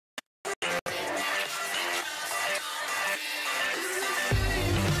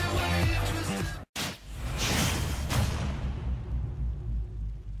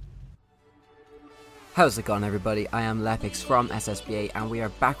How's it going, everybody? I am Lepix from SSBA and we are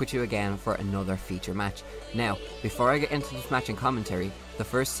back with you again for another feature match. Now, before I get into this match and commentary, the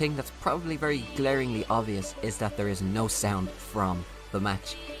first thing that's probably very glaringly obvious is that there is no sound from the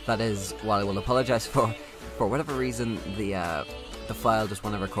match. That is, while I will apologise for whatever reason the file just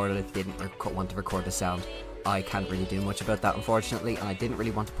when I recorded it didn't want to record the sound. I can't really do much about that, unfortunately, and I didn't really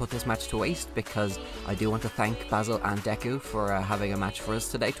want to put this match to waste because I do want to thank Bassle and Deku for having a match for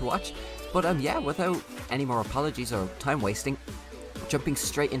us today to watch. But yeah, without any more apologies or time wasting, jumping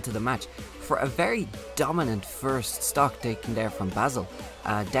straight into the match for a very dominant first stock taken there from Bassle.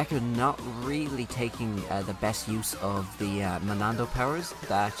 Deku not really taking the best use of the Manando powers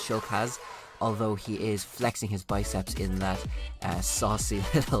that Shulk has, although he is flexing his biceps in that saucy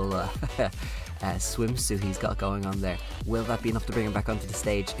little swimsuit he's got going on there. Will that be enough to bring him back onto the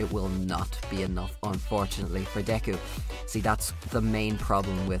stage? It will not be enough, unfortunately, for Deku. See, that's the main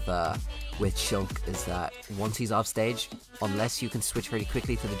problem with Shulk, is that once he's off stage, unless you can switch very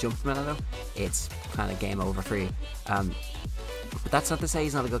quickly to the jump Manando, it's kind of game over for you. But that's not to say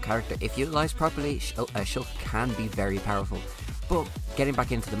he's not a good character. If utilised properly, Shulk can be very powerful. But getting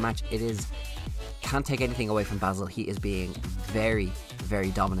back into the match, can't take anything away from Bassle. He is being very, very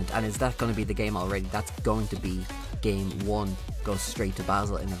dominant. And is that going to be the game already? That's going to be game one. Goes straight to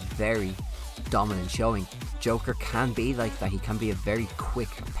Bassle in a very dominant showing. Joker can be like that. He can be a very quick,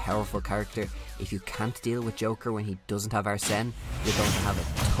 powerful character. If you can't deal with Joker when he doesn't have Arsene, you're going to have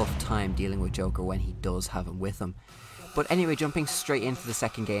a tough time dealing with Joker when he does have him with him. But anyway, jumping straight into the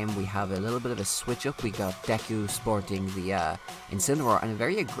second game, we have a little bit of a switch up. We got Deku sporting the Incineroar, and a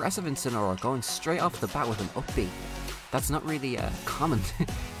very aggressive Incineroar, going straight off the bat with an up B. That's not really common.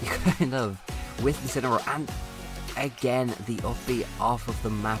 You kind of, with Incineroar, and again, the up B off of the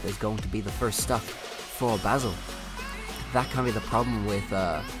map is going to be the first stock for Bassle. That can be the problem with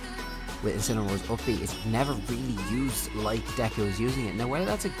Incineroar's up B. It's never really used like Deku is using it. Now, whether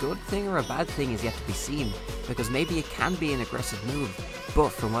that's a good thing or a bad thing is yet to be seen, because maybe it can be an aggressive move, but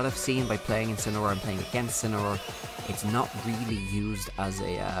from what I've seen by playing Incineroar and playing against Incineroar, it's not really used as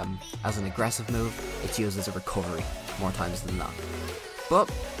an aggressive move. It's used as a recovery more times than not.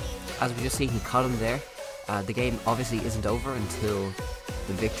 But as we just seen, he caught him there. The game obviously isn't over until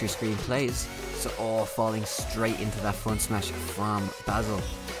the victory screen plays, so falling straight into that front smash from Bassle.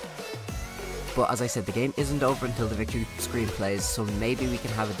 But as I said, the game isn't over until the victory screen plays, so maybe we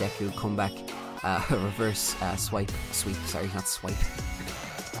can have a Deku comeback, reverse swipe, not swipe.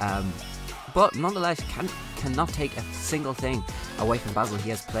 But nonetheless, cannot take a single thing away from Bassle. He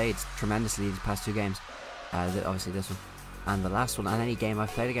has played tremendously these past two games, obviously this one and the last one, and any game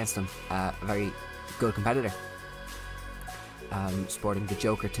I've played against him. A very good competitor, sporting the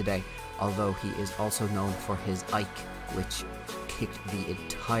Joker today, although he is also known for his Ike, which kicked the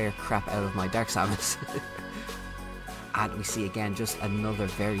entire crap out of my Dark Samus. And we see again just another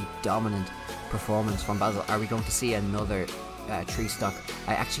very dominant performance from Bassle. Are we going to see another tree stock?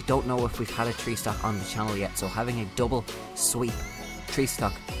 I actually don't know if we've had a tree stock on the channel yet, so having a double sweep tree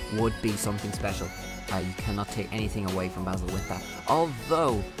stock would be something special. You cannot take anything away from Bassle with that.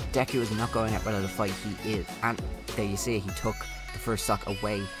 Although Deku is not going out without a fight, he is, and there you see, he took the first stock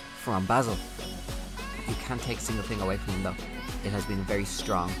away from Bassle. You can't take a single thing away from him though. It has been a very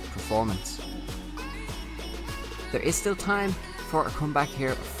strong performance. There is still time for a comeback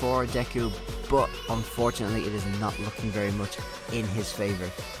here for Deku, but unfortunately it is not looking very much in his favour.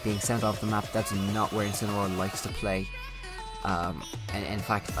 Being sent off the map, that's not where Incineroar likes to play. And in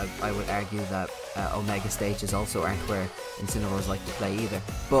fact, I would argue that Omega stages also aren't where Incineroars like to play either.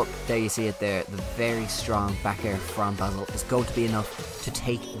 But there you see it there, the very strong back air from Bassle is going to be enough to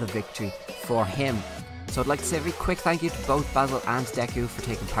take the victory for him. So I'd like to say a very quick thank you to both Bassle and Deku for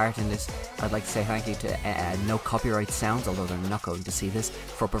taking part in this. I'd like to say thank you to No Copyright Sounds, although they're not going to see this,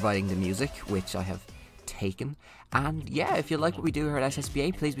 for providing the music, which I have taken. And yeah, if you like what we do here at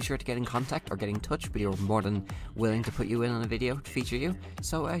SSBA, please be sure to get in contact or get in touch. We're more than willing to put you in on a video to feature you.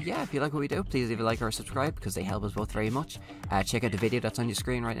 So yeah, if you like what we do, please leave a like or subscribe, because they help us both very much. Check out the video that's on your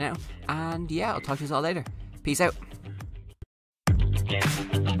screen right now. And yeah, I'll talk to you all later. Peace out.